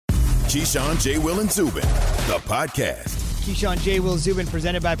Keyshawn, J. Will, and Zubin, the podcast. Keyshawn, J. Will, Zubin,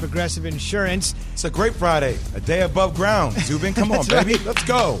 presented by Progressive Insurance. It's a great Friday, a day above ground. Zubin, come on, baby. Right. Let's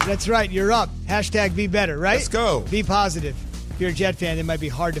go. That's right. You're up. Hashtag be better, right? Let's go. Be positive. If you're a Jet fan, it might be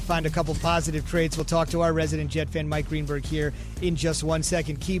hard to find a couple positive traits. We'll talk to our resident Jet fan, Mike Greenberg, here in just 1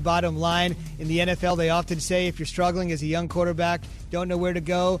 second. Key bottom line, in the NFL, they often say if you're struggling as a young quarterback, don't know where to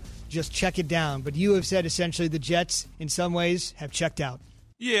go, just check it down. But you have said essentially the Jets, in some ways, have checked out.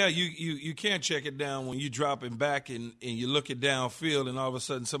 Yeah, you can't check it down when you're dropping back and you're looking downfield and all of a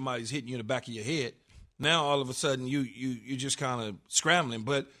sudden somebody's hitting you in the back of your head. Now all of a sudden you're just kind of scrambling.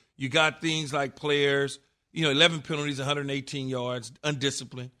 But you got things like players, 11 penalties, 118 yards,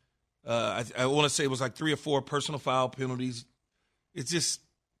 undisciplined. I want to say it was like 3 or 4 personal foul penalties. It's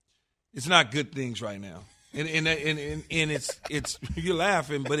not good things right now. And it's you're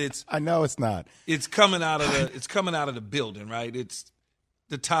laughing, but it's I know it's not. It's coming out of the building, right? It's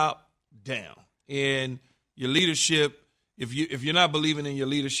the top down. And your leadership, if you're not believing in your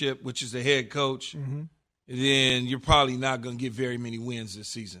leadership, which is the head coach, then you're probably not going to get very many wins this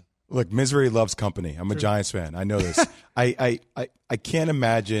season. Look, misery loves company. I'm a Giants fan. I know this. I can't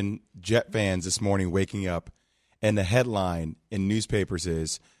imagine Jet fans this morning waking up and the headline in newspapers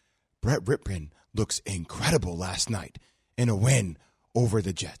is Brett Rippon looks incredible last night in a win over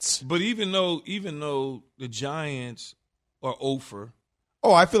the Jets. But even though the Giants are over,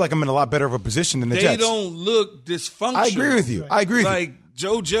 I feel like I'm in a lot better of a position than the Jets. They don't look dysfunctional. I agree with you. Like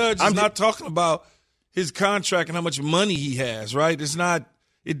Joe Judge is not talking about his contract and how much money he has, right? It's not.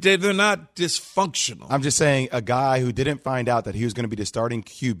 They're not dysfunctional. I'm just saying a guy who didn't find out that he was going to be the starting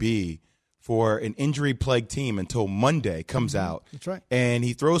QB for an injury-plagued team until Monday comes out. That's right. And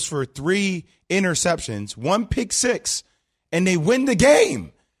he throws for 3 interceptions, 1 pick six, and they win the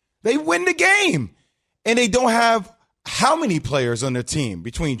game. And they don't have how many players on their team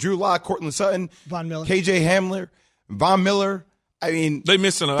between Drew Lock, Cortland Sutton, Von Miller, KJ Hamler, Von Miller. I mean, they're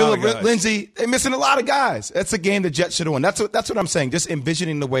missing a lot of guys. Lindsey, they're missing a lot of guys. That's a game the Jets should have won. That's what I'm saying. Just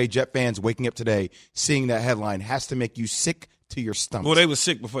envisioning the way Jet fans waking up today, seeing that headline, has to make you sick to your stomach. Well, they were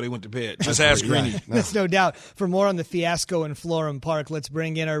sick before they went to bed. Just ask Greeny. That's no doubt. For more on the fiasco in Florham Park, let's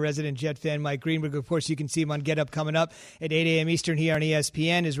bring in our resident Jet fan, Mike Greenberg. Of course, you can see him on Get Up coming up at 8 a.m. Eastern here on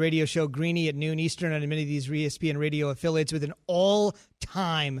ESPN. His radio show, Greeny, at noon Eastern on many of these ESPN radio affiliates with an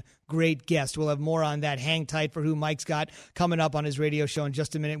all-time great guest. We'll have more on that. Hang tight for who Mike's got coming up on his radio show in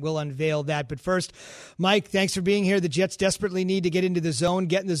just a minute. We'll unveil that. But first, Mike, thanks for being here. The Jets desperately need to get into the zone.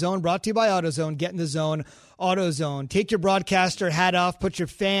 Get in the zone. Brought to you by AutoZone. Get in the zone. AutoZone. Take your broadcaster hat off. Put your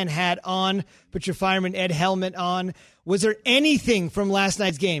fan hat on. Put your Fireman Ed helmet on. Was there anything from last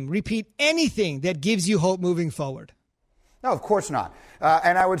night's game? Repeat, anything that gives you hope moving forward? No, of course not.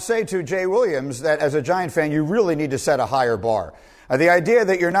 And I would say to Jay Williams that as a Giant fan, you really need to set a higher bar. The idea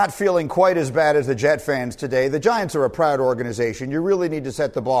that you're not feeling quite as bad as the Jet fans today, the Giants are a proud organization. You really need to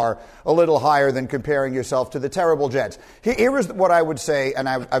set the bar a little higher than comparing yourself to the terrible Jets. Here is what I would say, and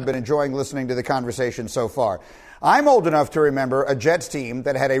I've been enjoying listening to the conversation so far. I'm old enough to remember a Jets team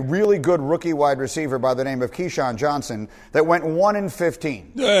that had a really good rookie wide receiver by the name of Keyshawn Johnson that went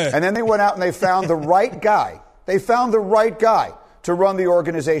 1-15. Yeah. And then they went out and they found the right guy. They found the right guy to run the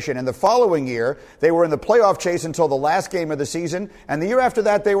organization. And the following year, they were in the playoff chase until the last game of the season. And the year after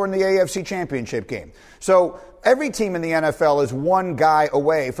that, they were in the AFC Championship game. So every team in the NFL is one guy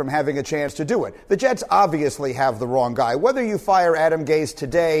away from having a chance to do it. The Jets obviously have the wrong guy. Whether you fire Adam Gase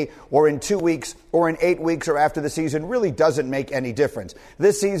today or in 2 weeks or in 8 weeks or after the season really doesn't make any difference.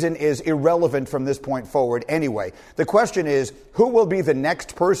 This season is irrelevant from this point forward anyway. The question is, who will be the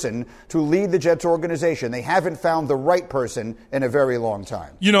next person to lead the Jets organization? They haven't found the right person in a very long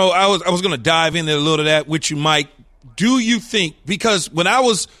time. I was going to dive into a little of that with you, Mike. Do you think, because when I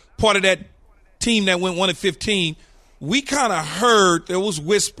was part of that team that went 1-15, we kind of heard there was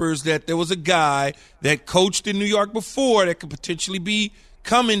whispers that there was a guy that coached in New York before that could potentially be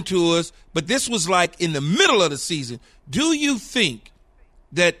coming to us, but this was like in the middle of the season. Do you think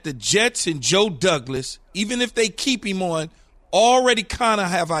that the Jets and Joe Douglas, even if they keep him on, already kind of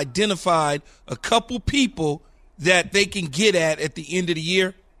have identified a couple people that they can get at the end of the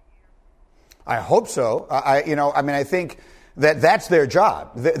year? I hope so. I think that's their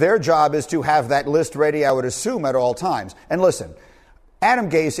job. Their job is to have that list ready, I would assume, at all times. And listen,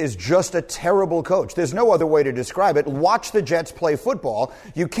 Adam Gase is just a terrible coach. There's no other way to describe it. Watch the Jets play football.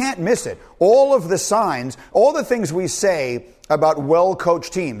 You can't miss it. All of the signs, all the things we say about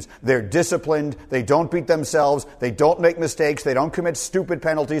well-coached teams. They're disciplined. They don't beat themselves. They don't make mistakes. They don't commit stupid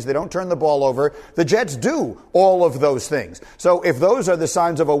penalties. They don't turn the ball over. The Jets do all of those things. So if those are the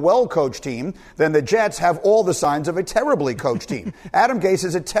signs of a well-coached team, then the Jets have all the signs of a terribly coached team. Adam Gase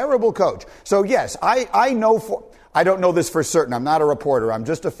is a terrible coach. So yes, I don't know this for certain. I'm not a reporter. I'm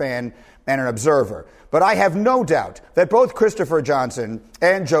just a fan and an observer. But I have no doubt that both Christopher Johnson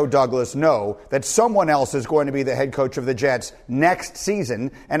and Joe Douglas know that someone else is going to be the head coach of the Jets next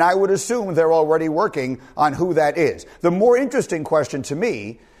season, and I would assume they're already working on who that is. The more interesting question to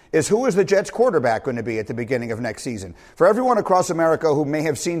me is who is the Jets quarterback going to be at the beginning of next season? For everyone across America who may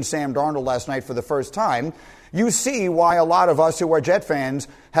have seen Sam Darnold last night for the first time, you see why a lot of us who are Jet fans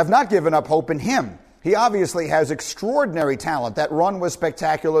have not given up hope in him. He obviously has extraordinary talent. That run was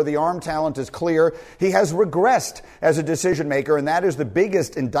spectacular. The arm talent is clear. He has regressed as a decision maker, and that is the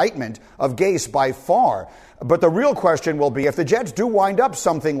biggest indictment of Gase by far. But the real question will be, if the Jets do wind up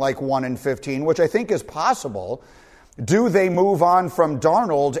something like 1-15, which I think is possible, do they move on from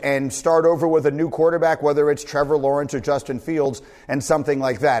Darnold and start over with a new quarterback, whether it's Trevor Lawrence or Justin Fields and something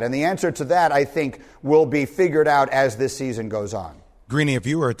like that? And the answer to that, I think, will be figured out as this season goes on. Greeny, if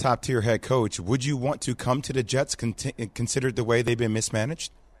you were a top-tier head coach, would you want to come to the Jets considered the way they've been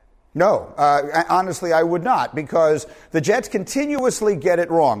mismanaged? No, honestly, I would not, because the Jets continuously get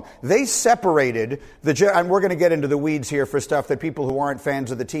it wrong. They separated the Jets, and we're going to get into the weeds here for stuff that people who aren't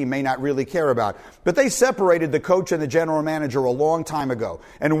fans of the team may not really care about, but they separated the coach and the general manager a long time ago.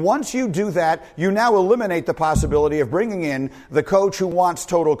 And once you do that, you now eliminate the possibility of bringing in the coach who wants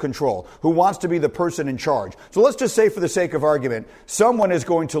total control, who wants to be the person in charge. So let's just say, for the sake of argument, someone is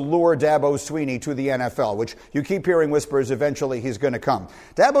going to lure Dabo Swinney to the NFL, which you keep hearing whispers eventually he's going to come.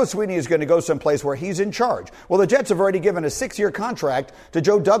 Dabo Swinney is going to go someplace where he's in charge. Well, the Jets have already given a 6-year contract to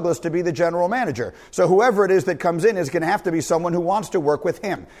Joe Douglas to be the general manager. So whoever it is that comes in is going to have to be someone who wants to work with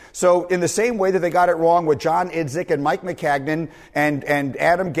him. So in the same way that they got it wrong with John Idzik and Mike McCagnon and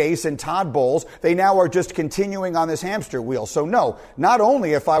Adam Gase and Todd Bowles, they now are just continuing on this hamster wheel. So no, not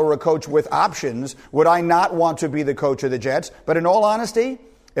only if I were a coach with options would I not want to be the coach of the Jets, but in all honesty,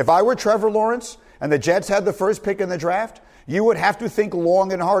 if I were Trevor Lawrence and the Jets had the first pick in the draft, you would have to think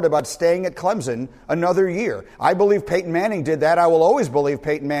long and hard about staying at Clemson another year. I believe Peyton Manning did that. I will always believe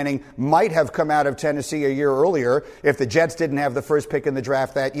Peyton Manning might have come out of Tennessee a year earlier if the Jets didn't have the first pick in the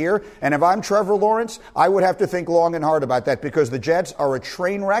draft that year. And if I'm Trevor Lawrence, I would have to think long and hard about that, because the Jets are a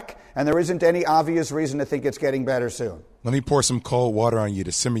train wreck, and there isn't any obvious reason to think it's getting better soon. Let me pour some cold water on you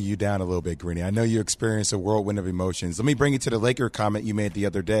to simmer you down a little bit, Greeny. I know you experienced a whirlwind of emotions. Let me bring you to the Laker comment you made the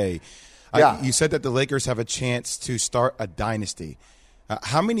other day. Yeah. You said that the Lakers have a chance to start a dynasty.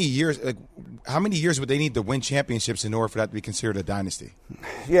 How many years would they need to win championships in order for that to be considered a dynasty?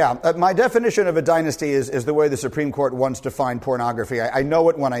 Yeah, my definition of a dynasty is the way the Supreme Court once defined pornography. I know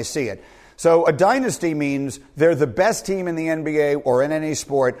it when I see it. So a dynasty means they're the best team in the NBA or in any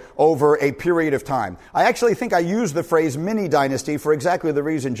sport over a period of time. I actually think I use the phrase mini-Dynasty for exactly the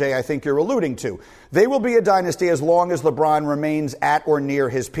reason, Jay, I think you're alluding to. They will be a dynasty as long as LeBron remains at or near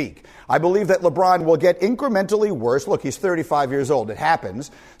his peak. I believe that LeBron will get incrementally worse. Look, he's 35 years old. It happens.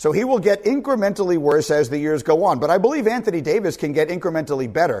 So he will get incrementally worse as the years go on. But I believe Anthony Davis can get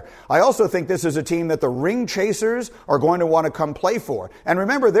incrementally better. I also think this is a team that the ring chasers are going to want to come play for. And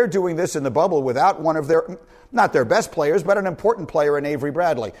remember, they're doing this in the bubble without one of their, not their best players, but an important player in Avery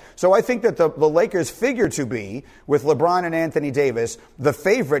Bradley. So I think that the Lakers figure to be, with LeBron and Anthony Davis, the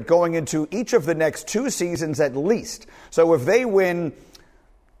favorite going into each of the next 2 seasons at least. So if they win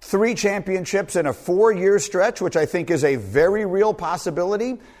 3 championships in a 4-year stretch, which I think is a very real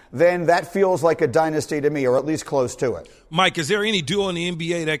possibility, then that feels like a dynasty to me, or at least close to it. Mike, is there any duo in the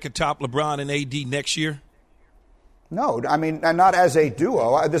NBA that could top LeBron and AD next year? No, I mean, not as a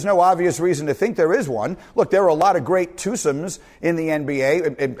duo. There's no obvious reason to think there is one. Look, there are a lot of great twosomes in the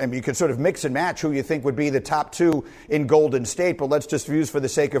NBA, and you can sort of mix and match who you think would be the top 2 in Golden State, but let's just use, for the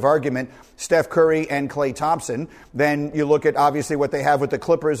sake of argument, Steph Curry and Klay Thompson. Then you look at, obviously, what they have with the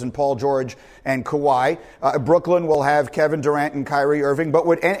Clippers and Paul George and Kawhi. Brooklyn will have Kevin Durant and Kyrie Irving, but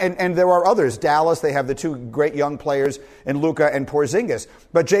and there are others. Dallas, they have the 2 great young players in Luka and Porzingis.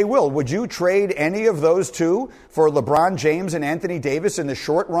 But, Jay Will, would you trade any of those 2 for LeBron James and Anthony Davis in the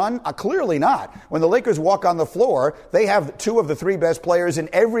short run? Clearly not. When the Lakers walk on the floor, they have 2 of the 3 best players in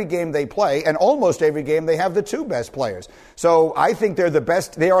every game they play, and almost every game they have the 2 best players. So I think they're the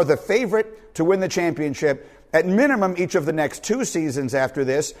best. They are the favorite to win the championship, at minimum each of the next 2 seasons after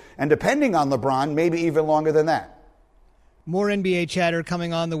this, and depending on LeBron, maybe even longer than that. More NBA chatter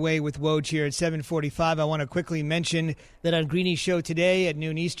coming on the way with Woj here at 7:45. I want to quickly mention that on Greenie's show today at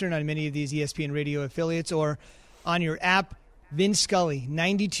noon Eastern on many of these ESPN radio affiliates or on your app, Vin Scully,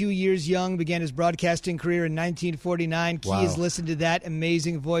 92 years young, began his broadcasting career in 1949. Key has listened to that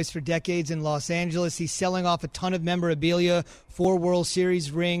amazing voice for decades in Los Angeles. He's selling off a ton of memorabilia, 4 World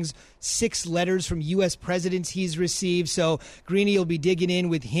Series rings, 6 letters from U.S. presidents he's received. So Greenie will be digging in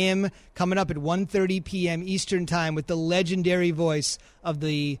with him coming up at 1:30 p.m. Eastern Time with the legendary voice of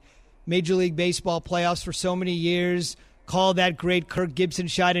the Major League Baseball playoffs for so many years. Call that great Kirk Gibson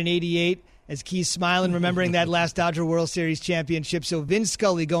shot in '88. As Key's smiling, remembering that last Dodger World Series championship. So Vin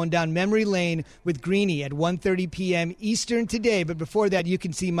Scully going down memory lane with Greenie at 1:30 p.m. Eastern today. But before that, you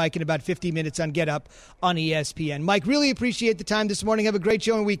can see Mike in about 50 minutes on Get Up on ESPN. Mike, really appreciate the time this morning. Have a great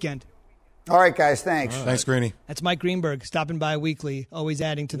show and weekend. All right, guys. Thanks. Right. Thanks, Greenie. That's Mike Greenberg stopping by weekly, always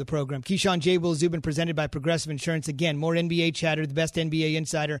adding to the program. Keyshawn Jay, Will Zubin, presented by Progressive Insurance. Again, more NBA chatter, the best NBA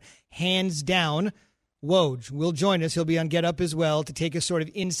insider, hands down. Woj will join us. He'll be on Get Up as well to take us sort of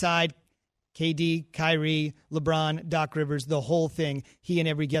inside KD, Kyrie, LeBron, Doc Rivers, the whole thing. He and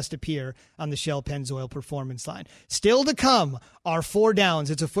every guest appear on the Shell Pennzoil Performance Line. Still to come are 4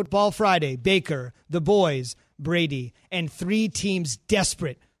 downs. It's a football Friday. Baker, the boys, Brady, and 3 teams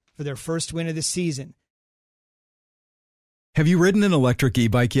desperate for their first win of the season. Have you ridden an electric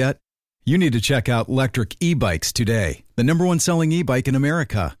e-bike yet? You need to check out Electric E-Bikes today, the #1 selling e-bike in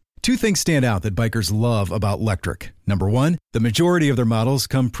America. 2 things stand out that bikers love about Electric. Number 1, the majority of their models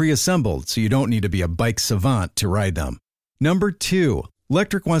come pre-assembled, so you don't need to be a bike savant to ride them. Number 2,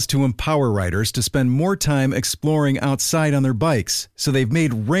 Electric wants to empower riders to spend more time exploring outside on their bikes, so they've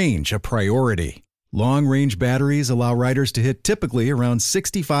made range a priority. Long-range batteries allow riders to hit typically around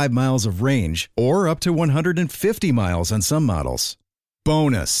 65 miles of range, or up to 150 miles on some models.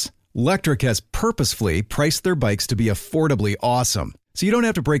 Bonus, Electric has purposefully priced their bikes to be affordably awesome, so you don't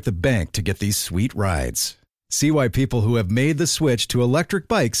have to break the bank to get these sweet rides. See why people who have made the switch to electric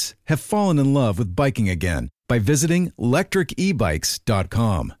bikes have fallen in love with biking again by visiting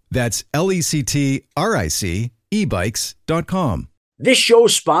lectricebikes.com. That's LECTRIC ebikes.com. This show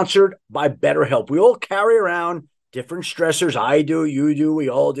is sponsored by BetterHelp. We all carry around different stressors. I do, you do, we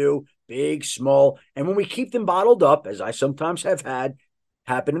all do, big, small. And when we keep them bottled up, as I sometimes have had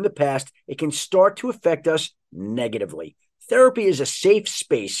happen in the past, it can start to affect us negatively. Therapy is a safe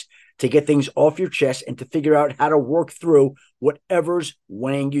space to get things off your chest and to figure out how to work through whatever's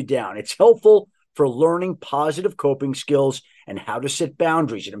weighing you down. It's helpful for learning positive coping skills and how to set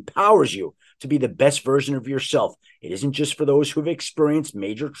boundaries. It empowers you to be the best version of yourself. It isn't just for those who've experienced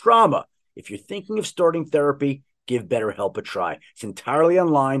major trauma. If you're thinking of starting therapy, give BetterHelp a try. It's entirely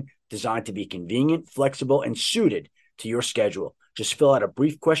online, designed to be convenient, flexible, and suited to your schedule. Just fill out a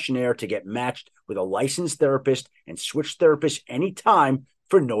brief questionnaire to get matched with a licensed therapist and switch therapists anytime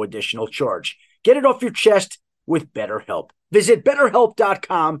for no additional charge. Get it off your chest with BetterHelp. Visit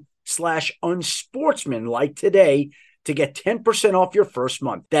BetterHelp.com/unsportsmanlike today to get 10% off your first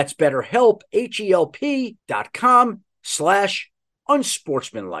month. That's BetterHelp,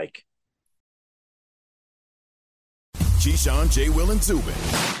 HELP.com/unsportsmanlike. Keyshawn, J. Will, and Zubin,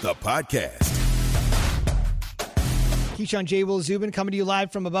 the podcast. Keyshawn Jay, Will Zubin coming to you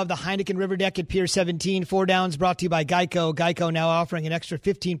live from above the Heineken River Deck at Pier 17. 4 downs brought to you by Geico. Geico now offering an extra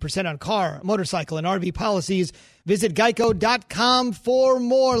 15% on car, motorcycle, and RV policies. Visit geico.com for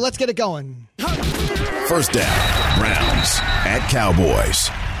more. Let's get it going. First down, Browns at Cowboys.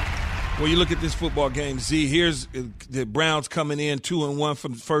 Well, you look at this football game, Z, here's the Browns coming in 2-1 for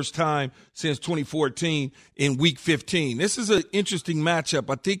the first time since 2014 in Week 15. This is an interesting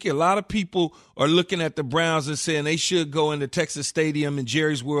matchup. I think a lot of people are looking at the Browns and saying they should go into Texas Stadium and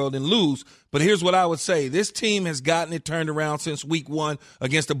Jerry's World and lose. But here's what I would say. This team has gotten it turned around since Week 1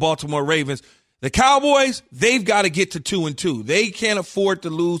 against the Baltimore Ravens. The Cowboys, they've got to get to 2-2. They can't afford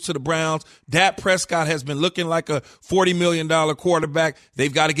to lose to the Browns. Dak Prescott has been looking like a $40 million quarterback.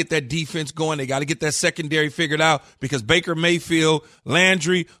 They've got to get that defense going. They got to get that secondary figured out because Baker Mayfield,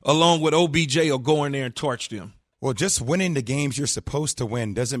 Landry, along with OBJ will go in there and torch them. Well, just winning the games you're supposed to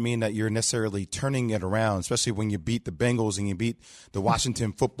win doesn't mean that you're necessarily turning it around, especially when you beat the Bengals and you beat the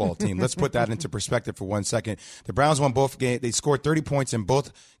Washington football team. Let's put that into perspective for 1 second. The Browns won both games. They scored 30 points in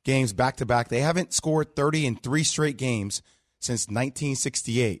both games back-to-back. They haven't scored 30 in 3 straight games since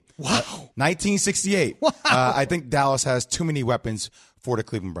 1968. Wow. 1968. Wow. I think Dallas has too many weapons for the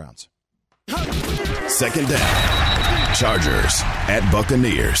Cleveland Browns. Second down, Chargers at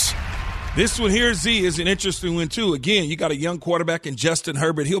Buccaneers. This one here, Z, is an interesting one, too. Again, you got a young quarterback in Justin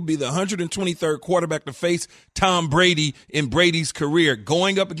Herbert. He'll be the 123rd quarterback to face Tom Brady in Brady's career,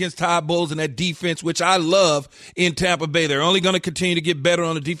 going up against Todd Bowles and that defense, which I love in Tampa Bay. They're only going to continue to get better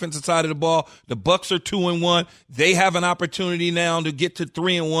on the defensive side of the ball. The Bucs are 2-1. They have an opportunity now to get to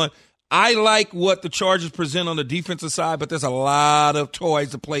 3-1. I like what the Chargers present on the defensive side, but there's a lot of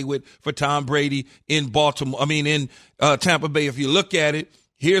toys to play with for Tom Brady in Tampa Bay. If you look at it,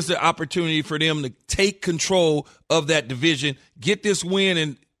 here's the opportunity for them to take control of that division, get this win,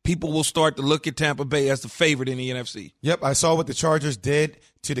 and people will start to look at Tampa Bay as the favorite in the NFC. Yep, I saw what the Chargers did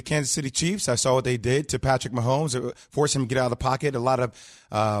to the Kansas City Chiefs. I saw what they did to Patrick Mahomes. It forced him to get out of the pocket. A lot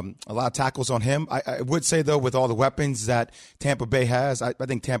of tackles on him. I would say, though, with all the weapons that Tampa Bay has, I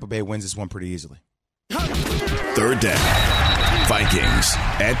think Tampa Bay wins this one pretty easily. Third down. Vikings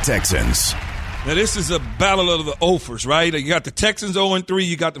at Texans. Now, this is a battle of the offers, right? You got the Texans 0-3.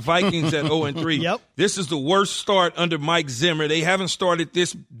 You got the Vikings at 0-3. Yep. This is the worst start under Mike Zimmer. They haven't started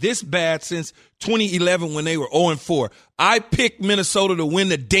this bad since 2011 when they were 0-4. I picked Minnesota to win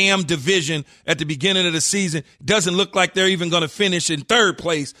the damn division at the beginning of the season. Doesn't look like they're even going to finish in third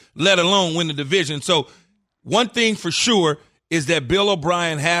place, let alone win the division. So one thing for sure is that Bill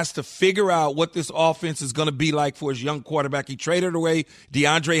O'Brien has to figure out what this offense is going to be like for his young quarterback. He traded away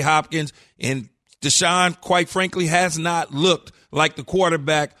DeAndre Hopkins, and Deshaun, quite frankly, has not looked like the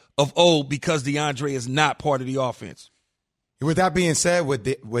quarterback of old because DeAndre is not part of the offense. With that being said, with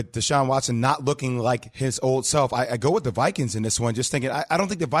Deshaun Watson not looking like his old self, I go with the Vikings in this one, just thinking I don't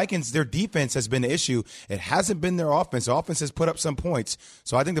think the Vikings, their defense has been the issue. It hasn't been their offense. The offense has put up some points.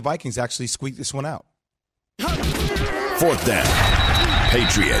 So I think the Vikings actually squeaked this one out. Fourth down.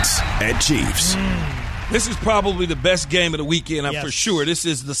 Patriots at Chiefs. This is probably the best game of the weekend, Yes. for sure. This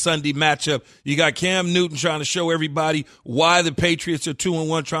is the Sunday matchup. You got Cam Newton trying to show everybody why the Patriots are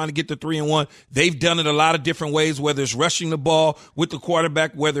 2-1, trying to get to 3-1. They've done it a lot of different ways, whether it's rushing the ball with the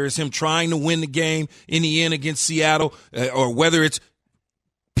quarterback, whether it's him trying to win the game in the end against Seattle, or whether it's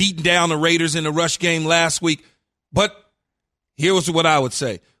beating down the Raiders in the rush game last week. But here's what I would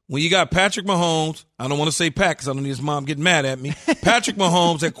say. When you got Patrick Mahomes, I don't want to say Pat because I don't need his mom getting mad at me. Patrick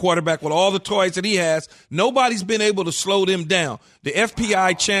Mahomes at quarterback with all the toys that he has, nobody's been able to slow them down. The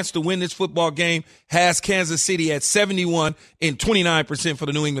FPI chance to win this football game has Kansas City at 71 and 29% for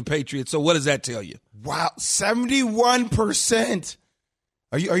the New England Patriots. So what does that tell you? Wow, 71%.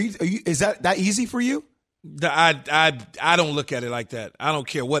 Are you? Is that easy for you? I don't look at it like that. I don't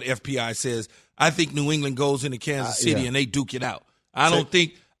care what FPI says. I think New England goes into Kansas City and they duke it out. I don't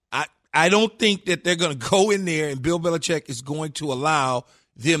think that they're going to go in there and Bill Belichick is going to allow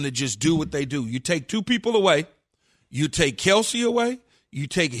them to just do what they do. You take two people away, you take Kelsey away, you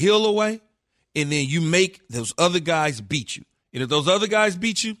take Hill away, and then you make those other guys beat you. And if those other guys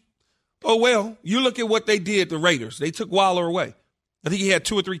beat you, oh, well, you look at what they did to the Raiders. They took Waller away. I think he had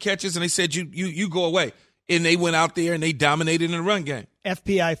 2 or 3 catches, and they said, you go away. And they went out there and they dominated in the run game.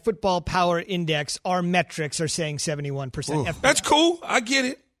 FPI Football Power Index, our metrics are saying 71%. FPI. That's cool. I get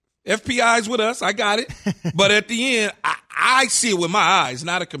it. FPI's with us. I got it. But at the end, I see it with my eyes,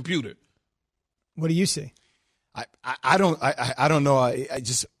 not a computer. What do you see? I don't know. I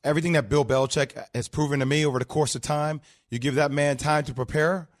just everything that Bill Belichick has proven to me over the course of time, you give that man time to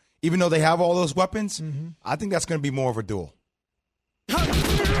prepare, even though they have all those weapons, I think that's going to be more of a duel.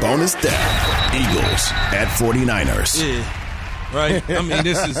 Bonus down. Eagles at 49ers. Yeah. Right? I mean,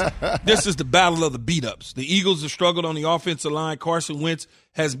 this is the battle of the beat-ups. The Eagles have struggled on the offensive line. Carson Wentz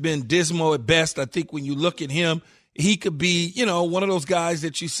has been dismal at best. I think when you look at him, he could be, one of those guys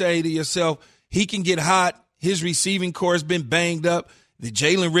that you say to yourself, he can get hot. His receiving core has been banged up. The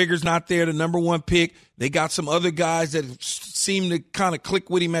Jalen Rigger's not there, the number 1 pick. They got some other guys that seem to kind of click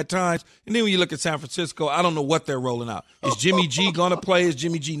with him at times. And then when you look at San Francisco, I don't know what they're rolling out. Is Jimmy G going to play? Is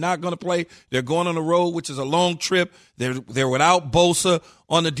Jimmy G not going to play? They're going on the road, which is a long trip. They're without Bosa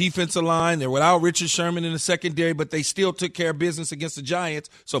on the defensive line. They're without Richard Sherman in the secondary, but they still took care of business against the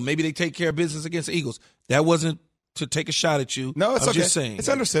Giants. So maybe they take care of business against the Eagles. That wasn't to take a shot at you. No, it's I'm okay. just saying. It's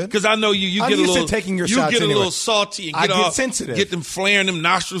understood. Because I know you I'm get a used little to taking your you shots get a anyway. little salty and I get get sensitive. Get them flaring, them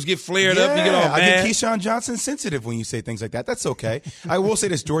nostrils get flared Yeah, up. You get all I mad. get Keyshawn Johnson sensitive when you say things like that. That's okay. I will say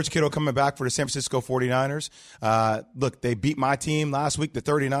this, George Kittle coming back for the San Francisco 49ers. Look, they beat my team last week, the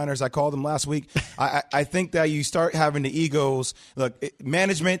 39ers. I called them last week. I think that you start having the egos. Look,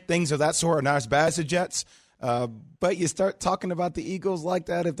 management, things of that sort are not as bad as the Jets. But you start talking about the Eagles like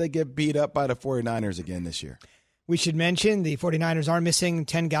that if they get beat up by the 49ers again this year. We should mention the 49ers are missing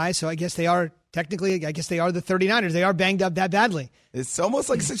 10 guys, so I guess they are technically, I guess they are the 39ers. They are banged up that badly. It's almost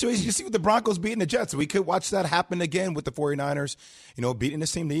like a situation you see with the Broncos beating the Jets. We could watch that happen again with the 49ers, beating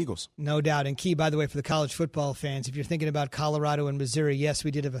this team, the Eagles. No doubt. And key, by the way, for the college football fans, if you're thinking about Colorado and Missouri, yes,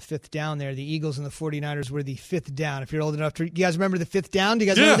 we did have a fifth down there. The Eagles and the 49ers were the fifth down. If you're old enough to, you guys remember the fifth down? Do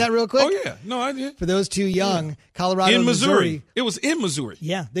you guys remember that real quick? Oh, yeah. No, I did. For those too young, Colorado and Missouri. It was in Missouri.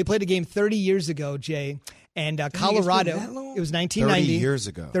 Yeah. They played a game 30 years ago, Jay. And Colorado, it was 1990. 30 years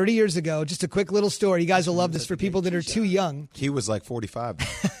ago. 30 years ago. Just a quick little story. You guys will love this for people that are too young. Key was like 45.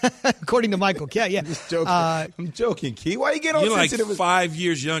 According to Michael. Yeah. I'm just joking. I'm joking, Key. Why are you getting all sensitive? You're like 5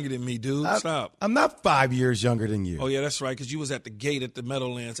 years younger than me, dude. Stop. I'm not 5 years younger than you. Oh, yeah, that's right, because you was at the gate at the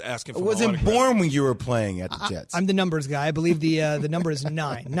Meadowlands asking for I wasn't born when you were playing at the Jets. I'm the numbers guy. I believe the number is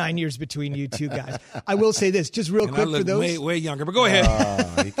 9. 9 years between you two guys. I will say this, just real quick for those. Way younger, but go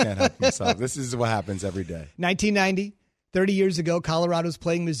ahead. He can't help himself. This is what happens every day. 1990. 30 years ago, Colorado's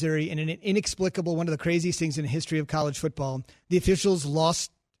playing Missouri, and in an inexplicable, one of the craziest things in the history of college football, the officials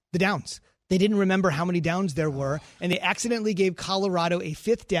lost the downs. They didn't remember how many downs there were, and they accidentally gave Colorado a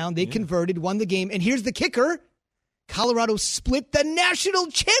fifth down. They converted, won the game, and here's the kicker. Colorado split the national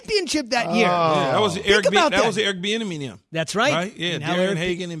championship that year. Yeah, that was Eric Bieniemy. That's right. Yeah, Darren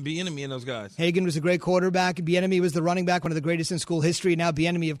Hagen and Bieniemy and those guys. Hagen was a great quarterback. Bieniemy was the running back, one of the greatest in school history. Now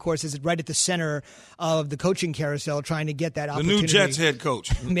Bieniemy, of course, is right at the center of the coaching carousel, trying to get that opportunity. The new Jets head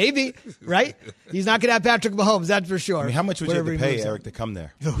coach. Maybe, right? He's not going to have Patrick Mahomes, that's for sure. I mean, how much would you have to pay Eric to come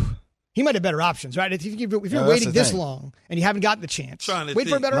there? He might have better options, right? If you're waiting this long and you haven't gotten the chance, wait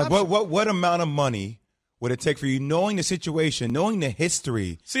for a better option. What amount of money would it take for you, knowing the situation, knowing the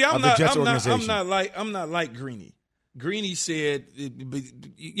history of the Jets organization? I'm not like Greeny. Greeny said,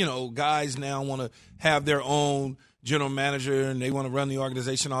 guys now want to have their own general manager and they want to run the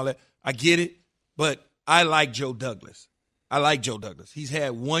organization, all that. I get it, but I like Joe Douglas. He's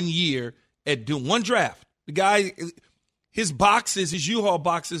had 1 year at doing one draft. The guy, his U-Haul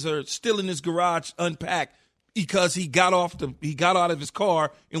boxes are still in his garage unpacked because he got out of his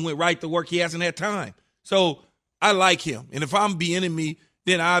car and went right to work. He hasn't had time. So I like him. And if I'm Bieniemy,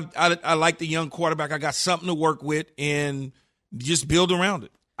 then I like the young quarterback. I got something to work with and just build around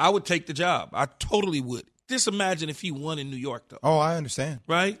it. I would take the job. I totally would. Just imagine if he won in New York, though. Oh, I understand.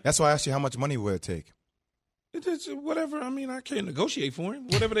 Right? That's why I asked you how much money would it take. It's whatever. I mean, I can't negotiate for him.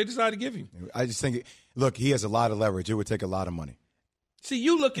 Whatever they decide to give him. I just think, look, he has a lot of leverage. It would take a lot of money. See,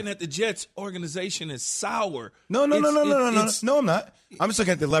 you looking at the Jets organization as sour. No, I'm not. I'm just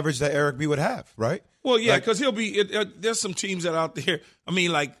looking at the leverage that Eric B would have, right? Well, yeah, because he'll be there's some teams that are out there. I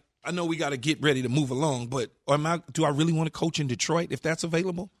mean, like, I know we got to get ready to move along, but do I really want to coach in Detroit if that's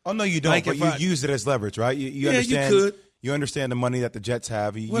available? Oh, no, you don't, but you use it as leverage, right? You understand, you could. You understand the money that the Jets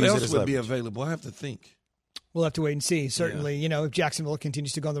have. What else would be available? I have to think. We'll have to wait and see. Certainly, if Jacksonville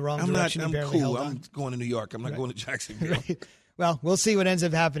continues to go in the wrong direction. I'm cool. I'm going to New York. I'm not going to Jacksonville. Right. Well, we'll see what ends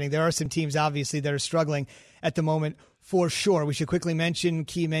up happening. There are some teams, obviously, that are struggling at the moment for sure. We should quickly mention,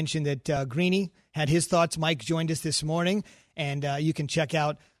 Key mentioned that Greeny had his thoughts. Mike joined us this morning, and you can check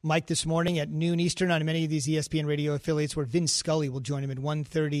out Mike this morning at noon Eastern on many of these ESPN radio affiliates, where Vin Scully will join him at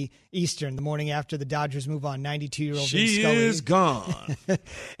 1:30 Eastern, the morning after the Dodgers move on. 92-year-old Vin Scully. She is gone.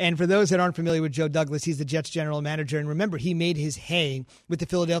 And for those that aren't familiar with Joe Douglas, he's the Jets general manager. And remember, he made his hay with the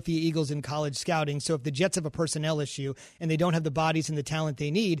Philadelphia Eagles in college scouting. So if the Jets have a personnel issue and they don't have the bodies and the talent they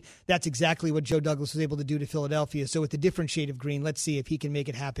need, that's exactly what Joe Douglas was able to do to Philadelphia. So with a different shade of green, let's see if he can make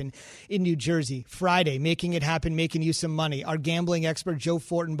it happen in New Jersey. Friday, making it happen, making you some money. Our gambling expert, Joe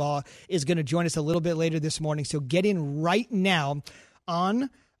Fortenbaugh, is going to join us a little bit later this morning. So get in right now on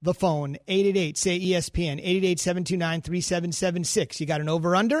the phone, 888-SAY-ESPN, 888-729-3776. You got an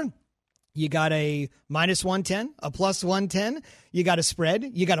over-under? You got a minus 110, a plus 110. You got a spread.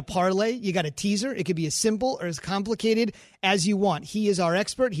 You got a parlay. You got a teaser. It could be as simple or as complicated as you want. He is our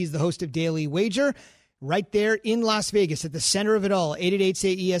expert. He's the host of Daily Wager. Right there in Las Vegas, at the center of it all,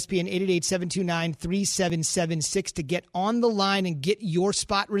 888-SAY-ESPN, 888-729-3776 to get on the line and get your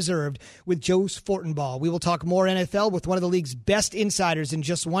spot reserved with Joe Fortenbaugh. We will talk more NFL with one of the league's best insiders in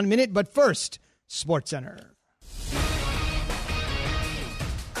just 1 minute, but first, SportsCenter.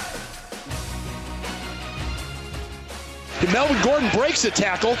 Melvin Gordon breaks the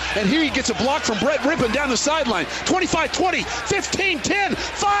tackle, and here he gets a block from Brett Rippon down the sideline. 25-20, 15-10,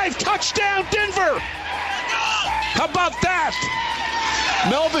 5, touchdown Denver! How about that?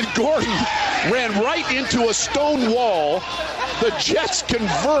 Melvin Gordon ran right into a stone wall. The Jets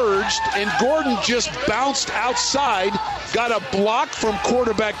converged, and Gordon just bounced outside, got a block from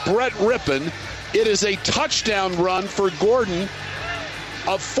quarterback Brett Rippon. It is a touchdown run for Gordon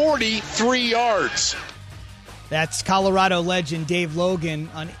of 43 yards. That's Colorado legend Dave Logan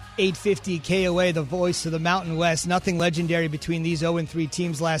on 850 KOA, the voice of the Mountain West. Nothing legendary between these 0-3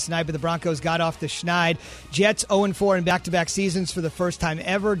 teams last night, but the Broncos got off the schneid. Jets 0-4 in back-to-back seasons for the first time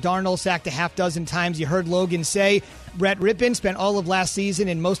ever. Darnold sacked a half dozen times. You heard Logan say Brett Rippon spent all of last season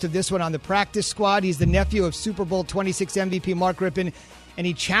and most of this one on the practice squad. He's the nephew of Super Bowl 26 MVP Mark Rippon, and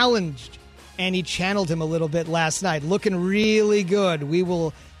he challenged and he channeled him a little bit last night. Looking really good. We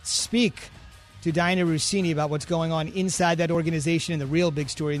will speak to Dianna Russini about what's going on inside that organization and the real big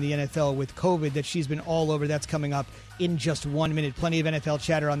story in the NFL with COVID that she's been all over. That's coming up in just 1 minute. Plenty of NFL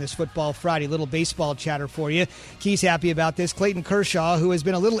chatter on this Football Friday. Little baseball chatter for you. Key's happy about this. Clayton Kershaw, who has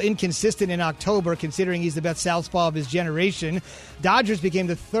been a little inconsistent in October, considering he's the best southpaw of his generation. Dodgers became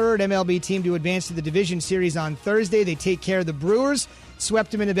the third MLB team to advance to the division series on Thursday. They take care of the Brewers.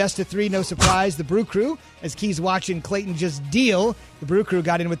 Swept him in a best-of-3, no surprise. The Brew Crew, as Key's watching Clayton just deal, the Brew Crew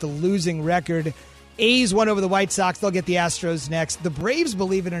got in with the losing record. A's won over the White Sox. They'll get the Astros next. The Braves,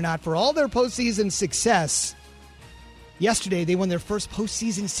 believe it or not, for all their postseason success, yesterday they won their first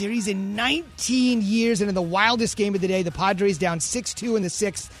postseason series in 19 years. And in the wildest game of the day, the Padres down 6-2 in the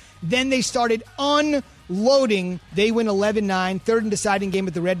sixth. Then they started unloading. They win 11-9. Third and deciding game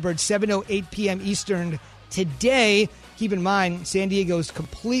at the Redbirds, 7:08 p.m. Eastern today. Keep in mind, San Diego's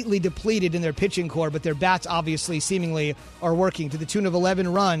completely depleted in their pitching core, but their bats obviously seemingly are working to the tune of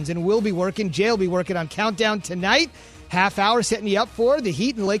 11 runs and will be working. Jay will be working on Countdown tonight. Half hour setting you up for the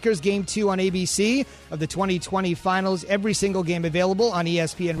Heat and Lakers Game 2 on ABC of the 2020 Finals. Every single game available on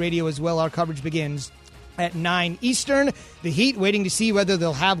ESPN Radio as well. Our coverage begins at 9 Eastern. The Heat waiting to see whether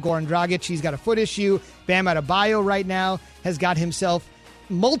they'll have Goran Dragic. He's got a foot issue. Bam Adebayo right now has got himself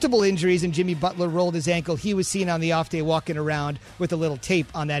multiple injuries, and Jimmy Butler rolled his ankle. He was seen on the off day walking around with a little tape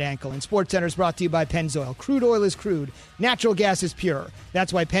on that ankle. And SportsCenter is brought to you by Pennzoil. Crude oil is crude. Natural gas is pure.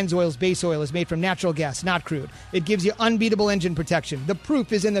 That's why Pennzoil's base oil is made from natural gas, not crude. It gives you unbeatable engine protection. The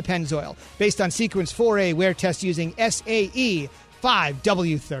proof is in the Pennzoil. Based on Sequence 4A wear test using SAE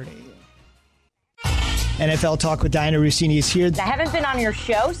 5W30. NFL Talk with Dianna Russini is here. I haven't been on your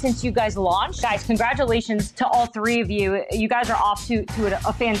show since you guys launched. Guys, congratulations to all three of you. You guys are off to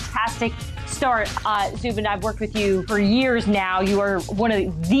a fantastic start. Zubin, I've worked with you for years now. You are one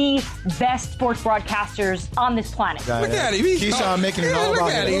of the best sports broadcasters on this planet. Look at him. Keyshawn making it all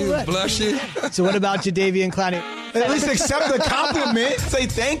about him. He's blushing. So what about Jadeveon Clowney? At least accept the compliment. Say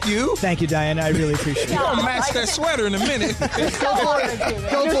thank you. Thank you, Dianna. I really appreciate it. You're going to match that sweater in a minute. Go for it.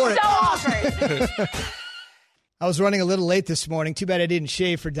 So awesome. I was running a little late this morning. Too bad I didn't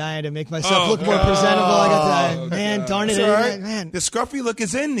shave for Dianna to make myself look more presentable. I got man, darn it. Man. The scruffy look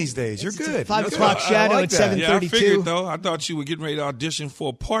is in these days. You're good. 5 o'clock shadow at 7:32. Yeah, I figured, though. I thought you were getting ready to audition for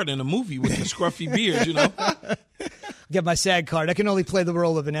a part in a movie with the scruffy beard, you know. Get my SAG card. I can only play the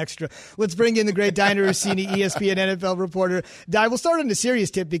role of an extra. Let's bring in the great Dianna Russini, ESPN NFL reporter. Di, we'll start on a serious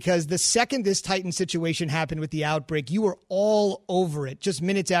tip because the second this Titan situation happened with the outbreak, you were all over it. Just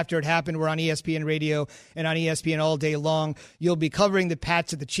minutes after it happened, we're on ESPN Radio and on ESPN all day long. You'll be covering the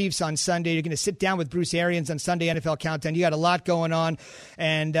Pats at the Chiefs on Sunday. You're going to sit down with Bruce Arians on Sunday NFL Countdown. You got a lot going on,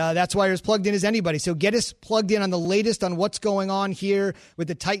 and that's why you're as plugged in as anybody. So get us plugged in on the latest on what's going on here with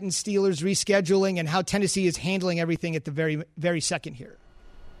the Titans-Steelers rescheduling and how Tennessee is handling everything at the very, very second here.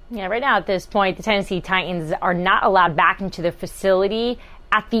 Yeah, right now at this point, the Tennessee Titans are not allowed back into the facility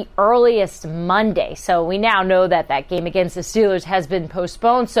at the earliest Monday. So we now know that that game against the Steelers has been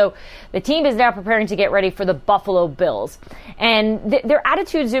postponed. So the team is now preparing to get ready for the Buffalo Bills. And their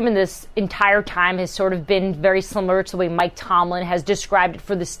attitude, Zoom, in this entire time has sort of been very similar to the way Mike Tomlin has described it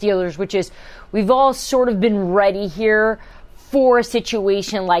for the Steelers, which is we've all sort of been ready here for a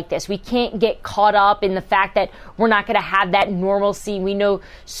situation like this. We can't get caught up in the fact that we're not going to have that normalcy. We know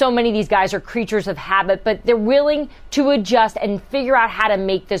so many of these guys are creatures of habit, but they're willing to adjust and figure out how to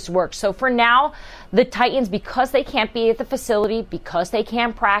make this work. So for now, the Titans, because they can't be at the facility, because they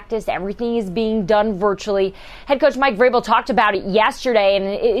can't practice, everything is being done virtually. Head coach Mike Vrabel talked about it yesterday,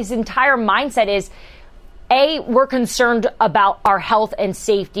 and his entire mindset is, we're concerned about our health and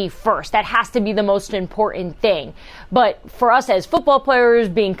safety first. That has to be the most important thing. But for us as football players,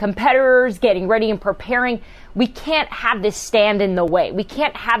 being competitors, getting ready and preparing, we can't have this stand in the way. We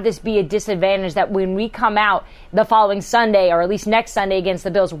can't have this be a disadvantage that when we come out the following Sunday, or at least next Sunday against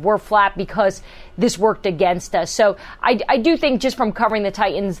the Bills, we're flat because this worked against us. So I do think just from covering the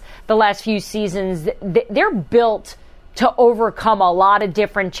Titans the last few seasons, they're built to overcome a lot of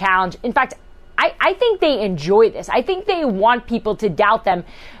different challenges. In fact, I think they enjoy this. I think they want people to doubt them,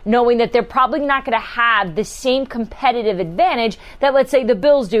 knowing that they're probably not going to have the same competitive advantage that, let's say, the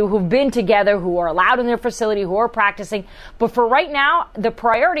Bills do, who've been together, who are allowed in their facility, who are practicing. But for right now, the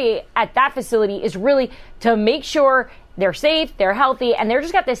priority at that facility is really to make sure they're safe, they're healthy, and they're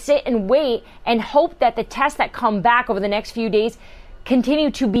just got to sit and wait and hope that the tests that come back over the next few days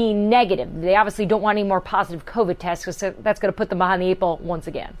continue to be negative. They obviously don't want any more positive COVID tests because that's going to put them behind the 8 ball once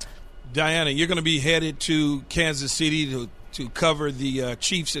again. Dianna, you're going to be headed to Kansas City to cover the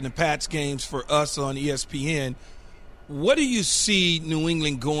Chiefs and the Pats games for us on ESPN. What do you see New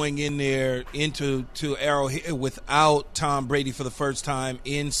England going in there into Arrowhead without Tom Brady for the first time?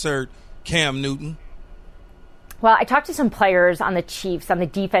 Insert Cam Newton. Well, I talked to some players on the Chiefs on the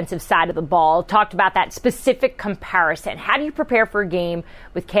defensive side of the ball, talked about that specific comparison. How do you prepare for a game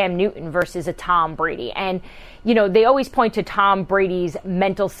with Cam Newton versus a Tom Brady? And, you know, they always point to Tom Brady's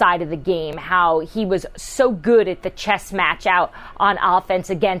mental side of the game, how he was so good at the chess match out on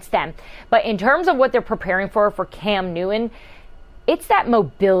offense against them. But in terms of what they're preparing for Cam Newton, it's that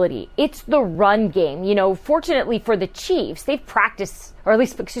mobility. It's the run game. You know, fortunately for the Chiefs, they've practiced, or at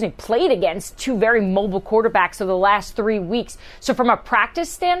least, played against 2 very mobile quarterbacks over the last 3 weeks. So from a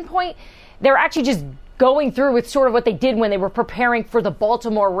practice standpoint, they're actually just going through with sort of what they did when they were preparing for the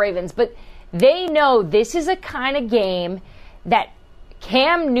Baltimore Ravens. But they know this is a kind of game that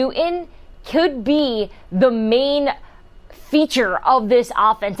Cam Newton could be the main feature of this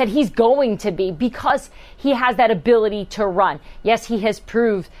offense, that he's going to be, because he has that ability to run. Yes, he has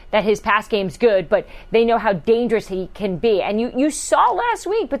proved that his pass game's good, but they know how dangerous he can be. And you saw last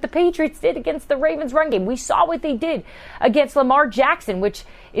week what the Patriots did against the Ravens run game. We saw what they did against Lamar Jackson, which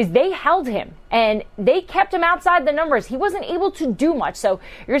is they held him and they kept him outside the numbers. He wasn't able to do much. So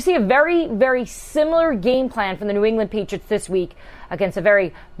you're going to see a very, very similar game plan from the New England Patriots this week against a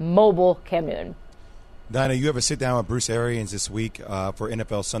very mobile Cam Newton. Dinah, you ever sit down with Bruce Arians this week for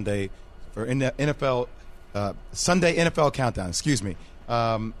NFL Sunday, Sunday NFL Countdown? Excuse me.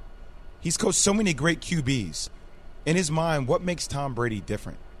 He's coached so many great QBs. In his mind, what makes Tom Brady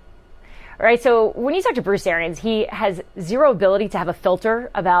different? All right, so when you talk to Bruce Arians, he has zero ability to have a filter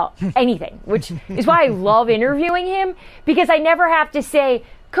about anything, which is why I love interviewing him, because I never have to say,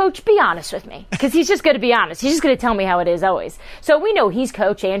 Coach, be honest with me, because he's just going to be honest. He's just going to tell me how it is always. So we know he's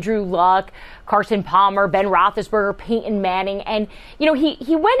coached Andrew Luck, Carson Palmer, Ben Roethlisberger, Peyton Manning. And, you know,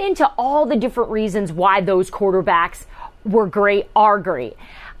 he went into all the different reasons why those quarterbacks were great, are great.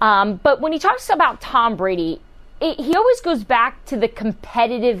 But when he talks about Tom Brady, he always goes back to the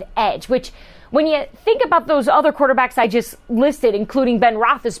competitive edge, which when you think about those other quarterbacks I just listed, including Ben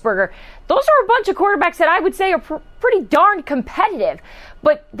Roethlisberger, those are a bunch of quarterbacks that I would say are pretty darn competitive.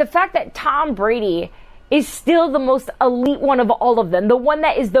 But the fact that Tom Brady is still the most elite one of all of them, the one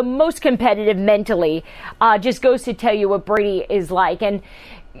that is the most competitive mentally, just goes to tell you what Brady is like. And,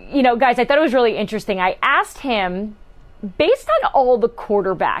 you know, guys, I thought it was really interesting. I asked him, based on all the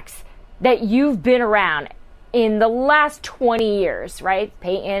quarterbacks that you've been around in the last 20 years, right?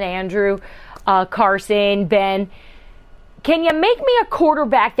 Peyton, Andrew, Carson, Ben. Can you make me a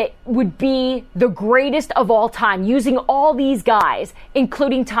quarterback that would be the greatest of all time, using all these guys,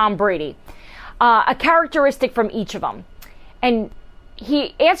 including Tom Brady? A characteristic from each of them. And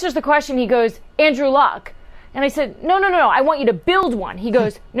he answers the question. He goes, Andrew Luck. And I said, no. I want you to build one. He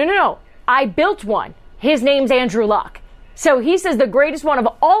goes, no. I built one. His name's Andrew Luck. So he says the greatest one of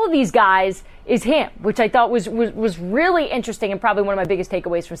all of these guys is him, which I thought was really interesting and probably one of my biggest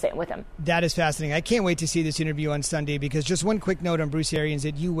takeaways from sitting with him. That is fascinating. I can't wait to see this interview on Sunday, because just one quick note on Bruce Arians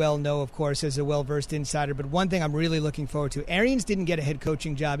that you well know, of course, as a well-versed insider, but one thing I'm really looking forward to, Arians didn't get a head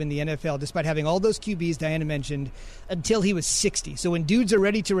coaching job in the NFL, despite having all those QBs Dianna mentioned, until he was 60. So when dudes are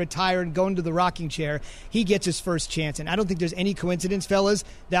ready to retire and go into the rocking chair, he gets his first chance. And I don't think there's any coincidence, fellas.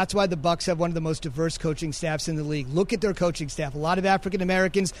 That's why the Bucs have one of the most diverse coaching staffs in the league. Look at their coaching staff. A lot of African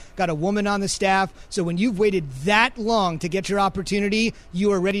Americans, got a woman on the staff. So when you've waited that long to get your opportunity,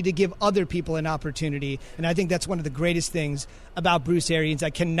 you are ready to give other people an opportunity. And I think that's one of the greatest things about Bruce Arians. I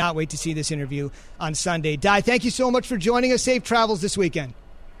cannot wait to see this interview on Sunday. Di, thank you so much for joining us. Safe travels this weekend.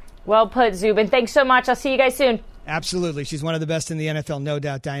 Well put, Zubin. Thanks so much. I'll see you guys soon. Absolutely. She's one of the best in the NFL, no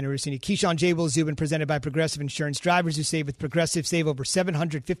doubt, Dianna Russini. Keyshawn Jay, Will Zubin, presented by Progressive Insurance. Drivers who save with Progressive save over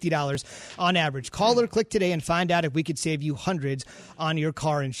 $750 on average. Call or click today and find out if we could save you hundreds on your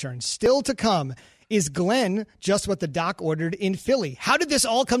car insurance. Still to come, is Glenn just what the doc ordered in Philly? How did this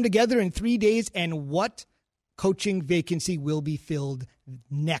all come together in 3 days, and what coaching vacancy will be filled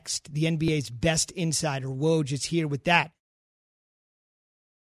next? The NBA's best insider, Woj, is here with that.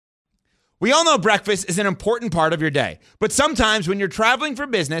 We all know breakfast is an important part of your day, but sometimes when you're traveling for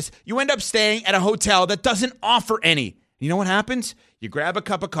business, you end up staying at a hotel that doesn't offer any. You know what happens? You grab a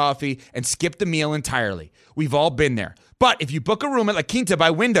cup of coffee and skip the meal entirely. We've all been there. But if you book a room at La Quinta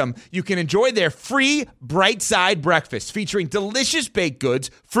by Wyndham, you can enjoy their free Bright Side breakfast featuring delicious baked goods,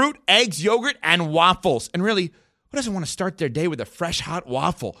 fruit, eggs, yogurt, and waffles. And really, who doesn't want to start their day with a fresh, hot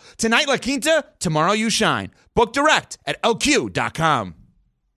waffle? Tonight, La Quinta, tomorrow you shine. Book direct at lq.com.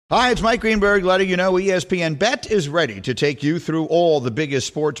 Hi, it's Mike Greenberg letting you know ESPN Bet is ready to take you through all the biggest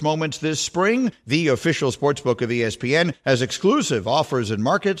sports moments this spring. The official sportsbook of ESPN has exclusive offers and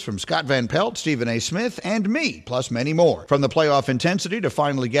markets from Scott Van Pelt, Stephen A. Smith, and me, plus many more. From the playoff intensity to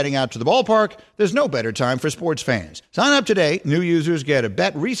finally getting out to the ballpark, there's no better time for sports fans. Sign up today. New users get a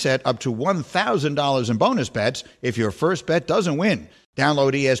bet reset up to $1,000 in bonus bets if your first bet doesn't win.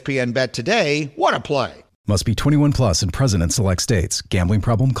 Download ESPN Bet today. What a play. Must be 21 plus and present in select states. Gambling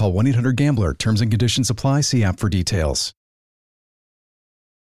problem? Call 1-800-GAMBLER. Terms and conditions apply. See app for details.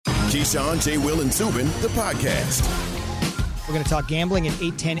 Keyshawn, J. Will, and Zubin, the podcast. We're going to talk gambling at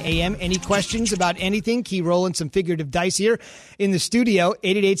 8:10 a.m. Any questions about anything? Key rolling some figurative dice here in the studio.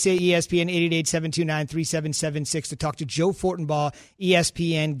 888-SAY-ESPN, 888-729-3776 to talk to Joe Fortenbaugh,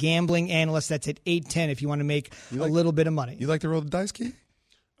 ESPN gambling analyst. That's at 8:10 if you want to make a little bit of money. You like to roll the dice, Key?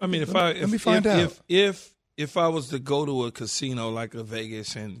 I mean, let me find out. If I was to go to a casino like a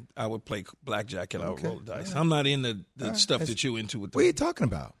Vegas and I would play blackjack and I would roll the dice, I'm not in the stuff that you into. With what are you talking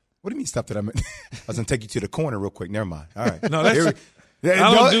about? What do you mean stuff that I'm in? I was going to take you to the corner real quick. Never mind. All right. No, that's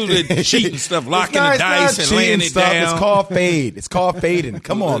I don't do the cheating stuff, locking the dice and laying it down. It's called fade. It's called fading.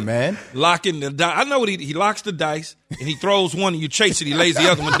 Come on, man. Locking the dice. I know what he locks the dice and he throws one and you chase it. He lays the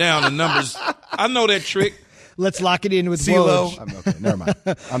other one down. The numbers. I know that trick. Let's lock it in with CeeLo. Okay, never mind.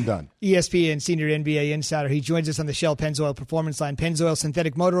 I'm done. ESPN senior NBA insider. He joins us on the Shell Pennzoil Performance Line. Pennzoil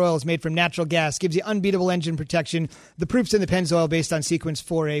synthetic motor oil is made from natural gas, gives you unbeatable engine protection. The proof's in the Pennzoil based on Sequence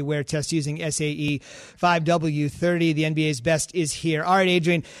 4A wear test using SAE 5W30. The NBA's best is here. All right,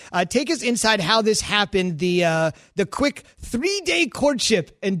 Adrian, take us inside how this happened. The quick 3-day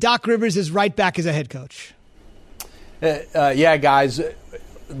courtship, and Doc Rivers is right back as a head coach. Yeah, guys.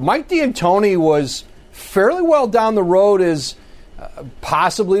 Mike D'Antoni was fairly well down the road as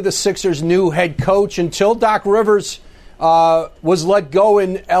possibly the Sixers' new head coach until Doc Rivers was let go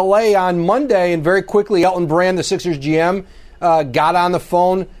in L.A. on Monday. And very quickly, Elton Brand, the Sixers GM, got on the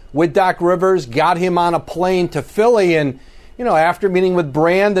phone with Doc Rivers, got him on a plane to Philly. And, you know, after meeting with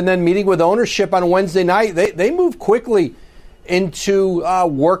Brand and then meeting with ownership on Wednesday night, they moved quickly into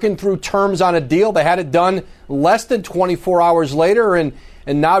working through terms on a deal. They had it done less than 24 hours later.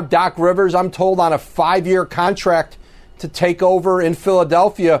 And now Doc Rivers, I'm told, on a 5-year contract to take over in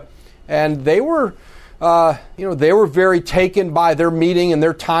Philadelphia. And they were, they were very taken by their meeting and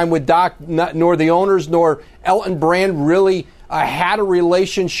their time with Doc. Nor the owners nor Elton Brand really had a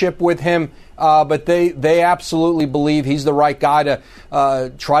relationship with him. But they absolutely believe he's the right guy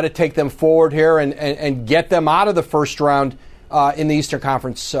to try to take them forward here and get them out of the first round in the Eastern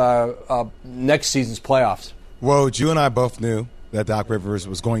Conference next season's playoffs. Woj, you and I both knew that Doc Rivers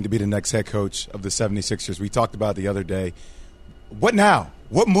was going to be the next head coach of the 76ers. We talked about it the other day. What now?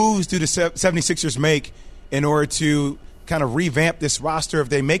 What moves do the 76ers make in order to kind of revamp this roster if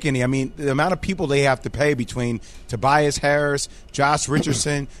they make any? I mean, the amount of people they have to pay between Tobias Harris, Josh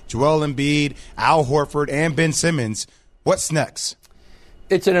Richardson, Joel Embiid, Al Horford, and Ben Simmons. What's next?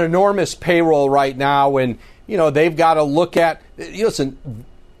 It's an enormous payroll right now, and, you know, they've got to look at – listen,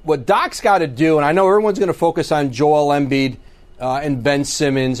 what Doc's got to do, and I know everyone's going to focus on Joel Embiid and Ben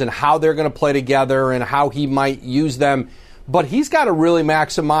Simmons and how they're going to play together and how he might use them. But he's got to really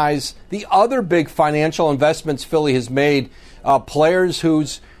maximize the other big financial investments Philly has made, players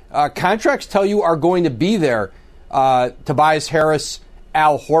whose contracts tell you are going to be there. Tobias Harris,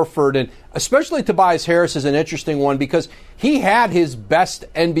 Al Horford, and especially Tobias Harris is an interesting one because he had his best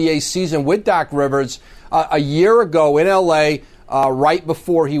NBA season with Doc Rivers a year ago in L.A., right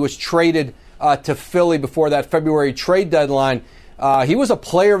before he was traded to Philly before that February trade deadline. He was a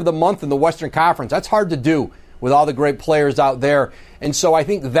player of the month in the Western Conference. That's hard to do with all the great players out there. And so I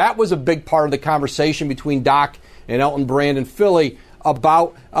think that was a big part of the conversation between Doc and Elton Brand and Philly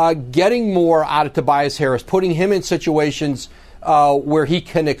about getting more out of Tobias Harris, putting him in situations where he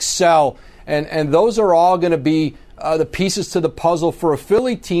can excel. And those are all going to be the pieces to the puzzle for a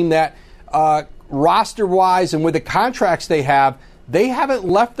Philly team that roster-wise and with the contracts they haven't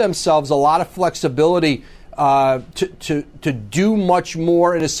left themselves a lot of flexibility to do much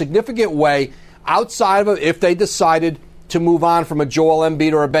more in a significant way outside of if they decided to move on from a Joel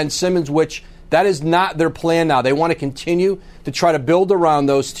Embiid or a Ben Simmons, which That is not their plan now. They want to continue to try to build around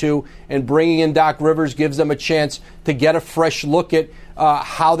those two, and bringing in Doc Rivers gives them a chance to get a fresh look at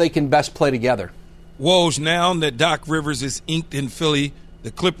how they can best play together. Woj, now that Doc Rivers is inked in Philly,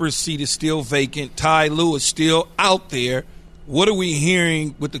 the Clippers' seat is still vacant. Ty Lue is still out there. What are we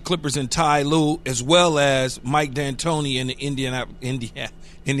hearing with the Clippers and Ty Lue, as well as Mike D'Antoni and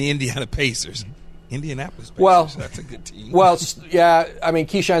the Indiana Pacers? Indianapolis Pacers, well, that's a good team. Well, yeah, I mean,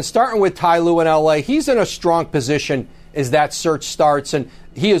 Keyshawn, starting with Ty Lue in L.A., he's in a strong position as that search starts, and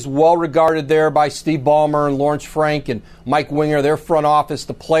he is well regarded there by Steve Ballmer and Lawrence Frank and Mike Winger, their front office,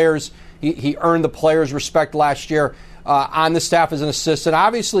 the players. He earned the players' respect last year on the staff as an assistant.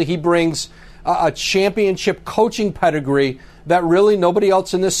 Obviously, he brings a championship coaching pedigree that really nobody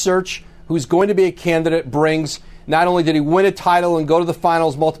else in this search who's going to be a candidate brings. Not only did he win a title and go to the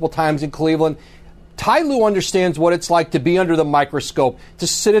finals multiple times in Cleveland, Ty Lue understands what it's like to be under the microscope, to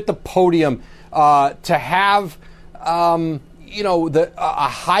sit at the podium, to have a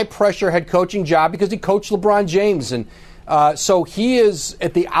high-pressure head coaching job because he coached LeBron James. And so he is,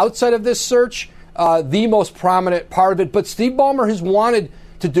 at the outset of this search, the most prominent part of it. But Steve Ballmer has wanted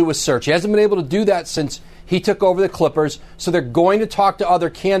to do a search. He hasn't been able to do that since he took over the Clippers. So they're going to talk to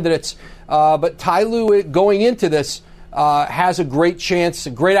other candidates. But Ty Lue, going into this, has a great chance, a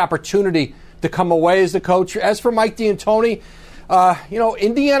great opportunity to come away as the coach. As for Mike D'Antoni,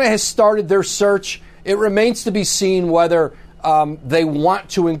 Indiana has started their search. It remains to be seen whether they want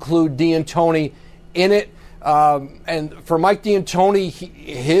to include D'Antoni in it. And for Mike D'Antoni,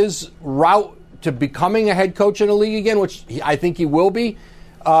 his route to becoming a head coach in the league again, which I think he will be,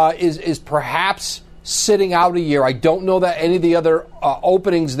 is perhaps sitting out a year. I don't know that any of the other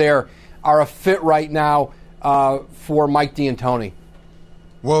openings there are a fit right now for Mike D'Antoni.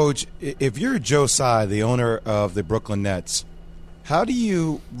 Woj, if you're Joe Tsai, the owner of the Brooklyn Nets, how do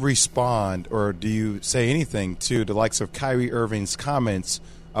you respond, or do you say anything to the likes of Kyrie Irving's comments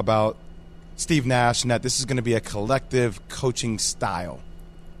about Steve Nash and that this is going to be a collective coaching style?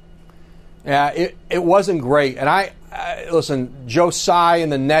 Yeah, it wasn't great. And I listen, Joe Tsai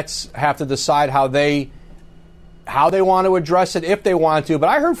and the Nets have to decide how they want to address it, if they want to. But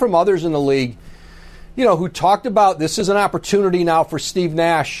I heard from others in the league, who talked about this is an opportunity now for Steve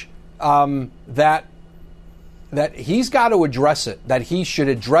Nash, that he's got to address it, that he should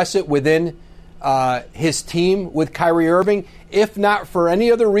address it within his team with Kyrie Irving, if not for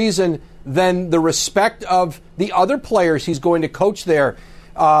any other reason than the respect of the other players he's going to coach there.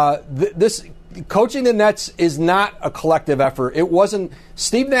 This coaching the Nets is not a collective effort. It wasn't.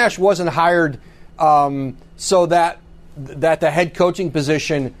 Steve Nash wasn't hired so that the head coaching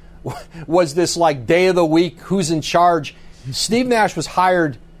position was this like day of the week, who's in charge. Steve Nash was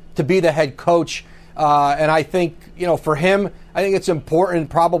hired to be the head coach, and I think for him, I think it's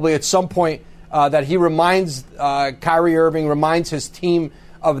important probably at some point that he reminds Kyrie Irving, reminds his team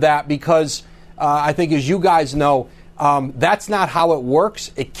of that, because I think, as you guys know, that's not how it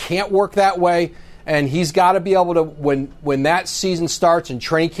works. It can't work that way, and he's got to be able to, when that season starts and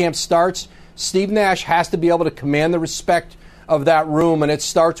training camp starts, Steve Nash has to be able to command the respect of that room, and it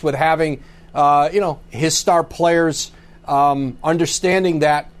starts with having his star players understanding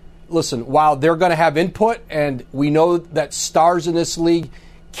that, listen, while they're going to have input, and we know that stars in this league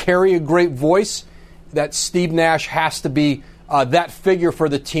carry a great voice, that Steve Nash has to be that figure for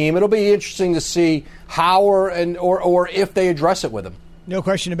the team. It'll be interesting to see how or if they address it with him. No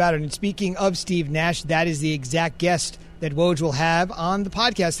question about it. And speaking of Steve Nash, that is the exact guest that Woj will have on the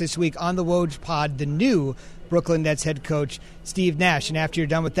podcast this week on the Woj Pod, the new Brooklyn Nets head coach, Steve Nash. And after you're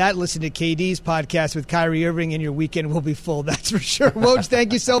done with that, listen to KD's podcast with Kyrie Irving, and your weekend will be full, that's for sure. Woj,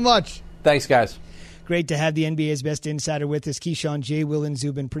 thank you so much. Thanks, guys. Great to have the NBA's best insider with us, Keyshawn Jay, Will and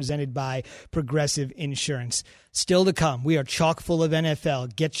Zubin, presented by Progressive Insurance. Still to come, we are chock full of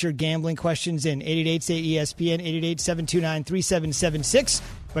NFL. Get your gambling questions in, 888-SAY-ESPN, 888-729-3776.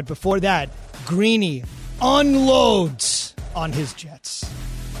 But before that, Greeny unloads on his Jets.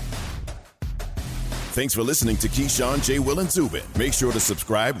 Thanks for listening to Keyshawn, J. Will, and Zubin. Make sure to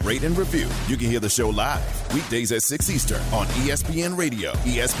subscribe, rate, and review. You can hear the show live weekdays at 6 Eastern on ESPN Radio,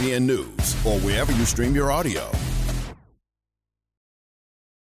 ESPN News, or wherever you stream your audio.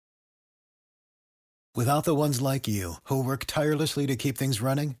 Without the ones like you, who work tirelessly to keep things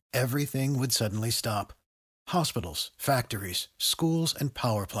running, everything would suddenly stop. Hospitals, factories, schools, and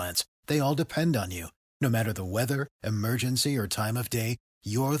power plants, they all depend on you. No matter the weather, emergency, or time of day,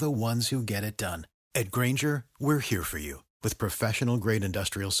 you're the ones who get it done. At Grainger, we're here for you with professional-grade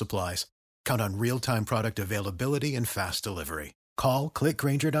industrial supplies. Count on real-time product availability and fast delivery. Call, click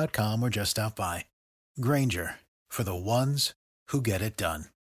Grainger.com, or just stop by. Grainger, for the ones who get it done.